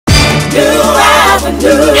New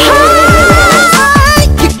Avenue. Hi,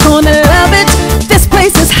 you're gonna love it. This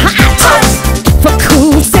place is hot. For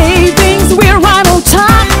cool savings, we're right on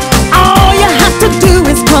top. All you have to do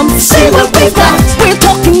is come see what we've got. We're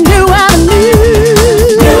talking New Avenue.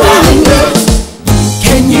 New Avenue.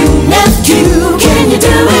 Can you, nephew, can you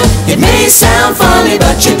do it? It may sound funny,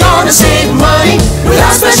 but you're gonna save money with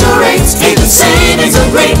our special rates. Even savings are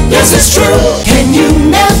great, yes it's true. Can you,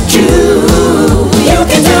 nephew, you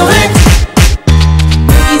can do it.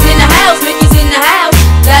 Mickey's in the house, Mickey's in the house.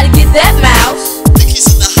 Gotta get that mouse. Mickey's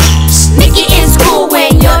in the house. Mickey in school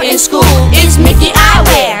when you're in school. It's Mickey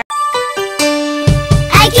eyewear.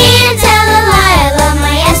 I can't tell a lie, I love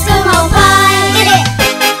my Eskimo pie. Get it!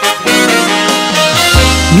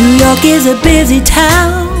 New York is a busy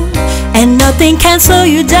town, and nothing can slow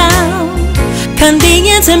you down.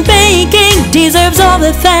 Convenience and banking deserves all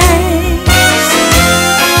the thanks.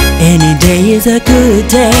 Any day is a good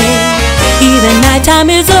day, even nighttime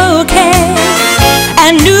is okay.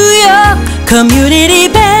 And New York Community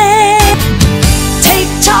Bank, Take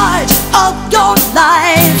charge of your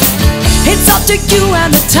life. It's up to you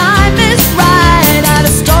and the time is right. At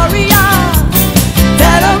Astoria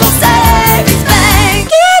Federal Savings Bank.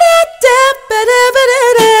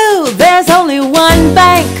 There's only one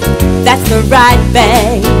bank, that's the right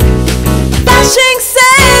bank. Flashing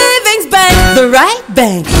Savings Bank, the right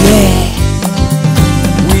bank, yeah.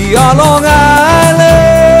 We are Long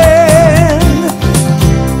Island.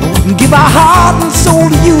 Give our heart and soul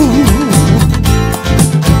to you.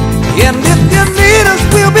 And if you need us,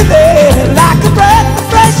 we'll be there like a breath of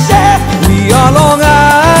fresh air. We are Long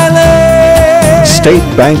Island.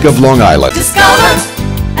 State Bank of Long Island. Discover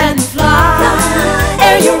and fly,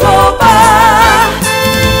 Air Europa.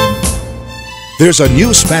 There's a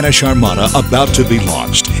new Spanish Armada about to be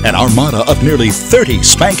launched, an armada of nearly 30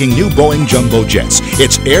 spanking new Boeing jumbo jets.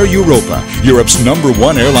 It's Air Europa, Europe's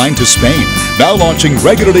 #1 airline to Spain, now launching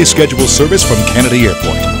regularly scheduled service from Kennedy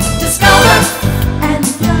Airport. Discover and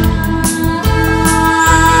fly,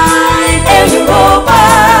 Air Europa.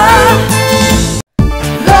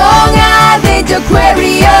 Long Island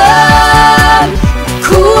Aquarium,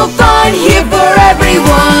 cool fun here for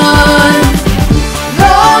everyone.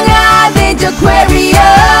 Long Island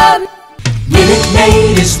Aquarium. Minute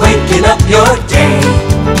Maid is waking up your day.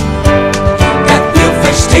 That real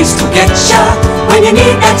fresh taste will get ya when you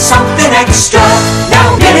need that something extra.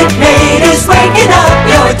 Now Minute Maid is waking up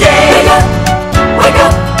your day. Wake up, wake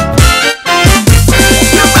up.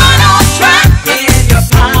 You're right on track in your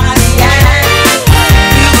party and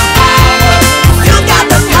feel the power. You got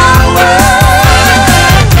the power.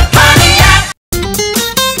 Party and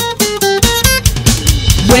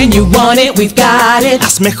when you want it, we've got it.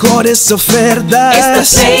 Las mejores ofertas It's the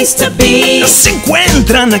place to be. se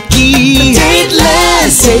encuentran aquí.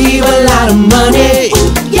 Dateland, save a lot of money.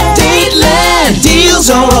 Dateland, deals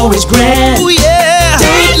are always grand. Oh yeah.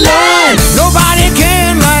 Dateland, Nobody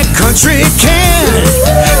can like Country can.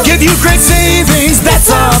 Give you great savings, that's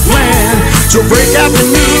our plan. So break out the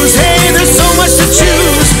news, hey, there's so much to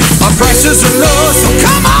choose. Our prices are low, so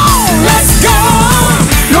come on, let's go.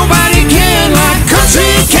 Nobody can like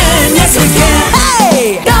Country can, yes we can.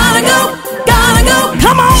 Hey, gotta go,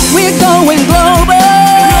 come on. We're going global,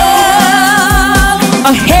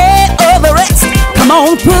 ahead of the rest. Come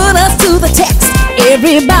on, put us to the test.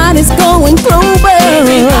 Everybody's going global.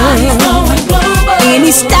 everybody's going global.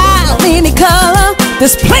 Any style, any color,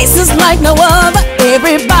 this place is like no other.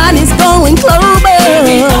 Everybody's going global.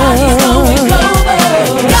 Everybody's going global.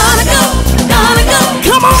 Gotta go,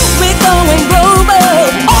 come on, we're going global.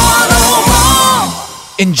 All over.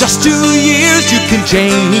 In just 2 years you can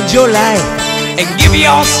change your life and give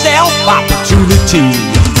yourself opportunity.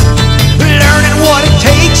 Learning what it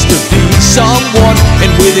takes to be someone,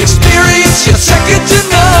 and with experience you're second to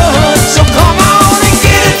none. So come on and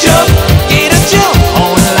get a jump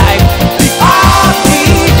on life. The RP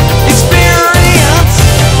experience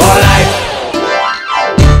for life.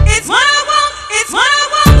 It's what I want, it's what I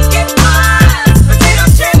want, get mine. Potato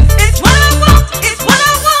chip, it's what I want, it's what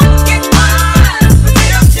I want, get mine.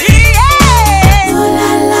 Potato chip, yeah.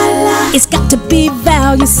 It's got to be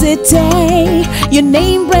Value City, your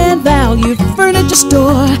name brand value furniture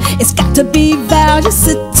store. It's got to be Value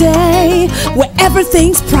City, where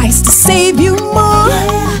everything's priced to save you more.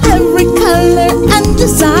 Every color and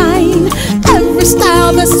design, every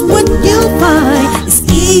style, that's what you'll find. It's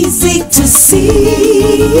easy to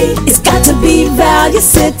see. It's got to be Value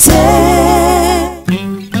City.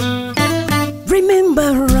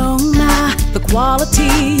 Remember Roma, the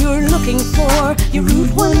quality you're looking for. Your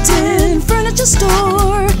Route 110 furniture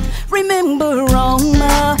store. Remember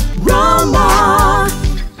Roma, Roma.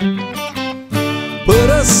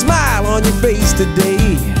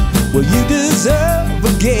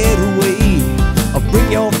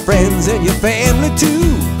 friends and your family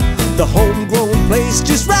too. The homegrown place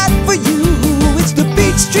just right for you. It's the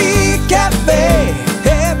Beach Street Cafe.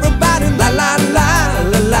 Everybody la la la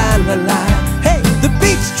la la la la. Hey, the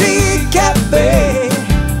Beach Street Cafe.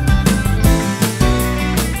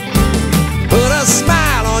 Put a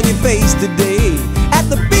smile on your face today at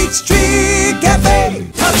the Beach Street Cafe.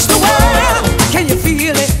 Touch the world, can you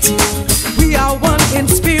feel it? We are one in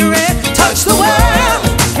spirit. Touch the world,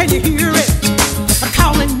 can you hear it? I'm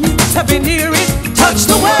calling you to be near it. Touch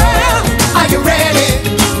the world, are you ready?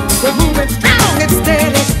 We're moving strong and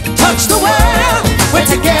steady. Touch the world, we're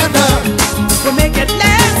together. We'll make it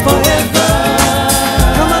last forever.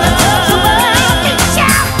 Come on and touch the world.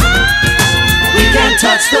 Shout! We can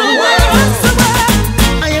touch the world.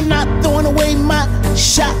 I am not throwing away my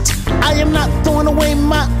shot. I am not throwing away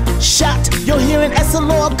my shot. You're hearing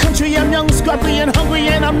SLO country. I'm young, scrappy, and hungry,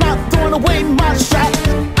 and I'm not throwing away my shot.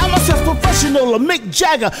 I'm a self-professional, a Mick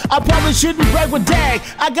Jagger. I probably shouldn't brag with Dag.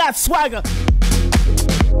 I got swagger.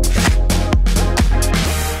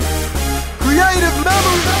 Creative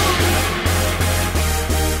memories.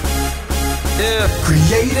 Yeah.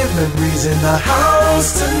 Creative memories in the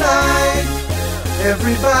house tonight.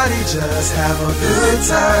 Everybody just have a good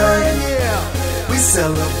time. We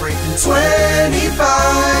celebrating 25.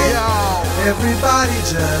 Everybody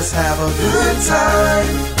just have a good time.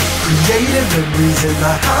 Creative memories in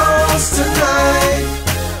the house tonight.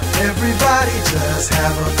 Everybody just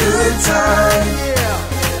have a good time.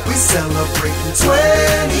 We celebrating 25.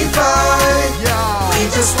 We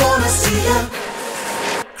just wanna see ya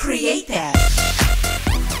create that.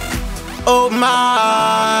 Oh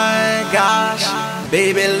my gosh,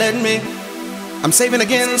 baby, let me. I'm saving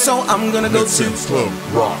again, so I'm gonna go to Club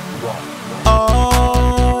Rock.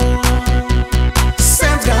 Oh,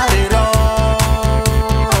 Sam's got it all.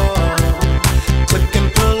 Click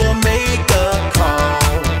and pull or make a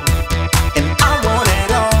call, and I want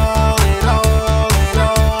it all, it all, it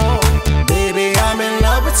all. Baby, I'm in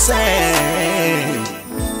love with Sam.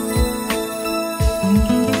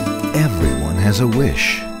 Everyone has a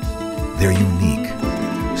wish. They're unique,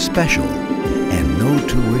 special, and no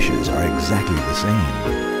two wishes are exactly the same.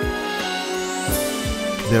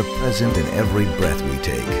 They're present in every breath we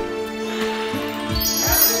take.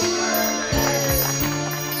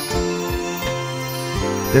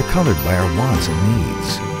 They're colored by our wants and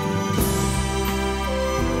needs,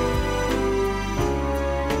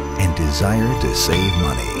 and desire to save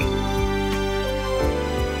money,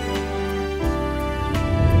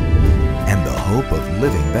 and the hope of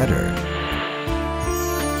living better.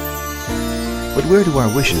 But where do our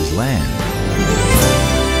wishes land?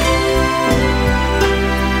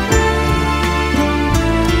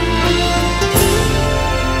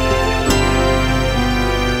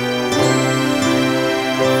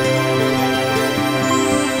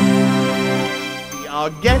 Be our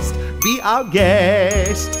guest, be our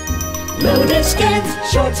guest. Loaded skins,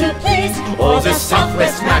 sure to please, or the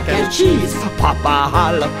Southwest mac and cheese. Papa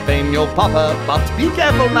jalapeno popper, but be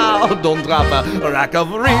careful now, don't drop a rack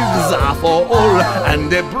of ribs are for all,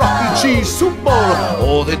 and the broccoli cheese soup bowl,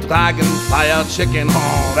 or the dragon fire chicken,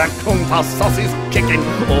 oh, that Kungpa sauce is kicking,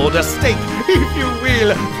 or the steak, if you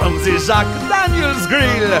will, from the Jacques Daniels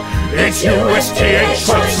grill. It's USGH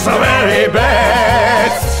Trucks the very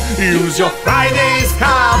best. Use your Fridays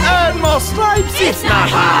card, earn more stripes, it's not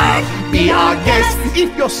hard. Be our guest,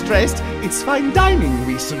 if you're stressed, it's fine dining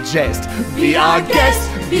we suggest. Be our guest,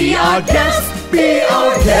 be our guest, be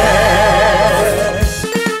our guest.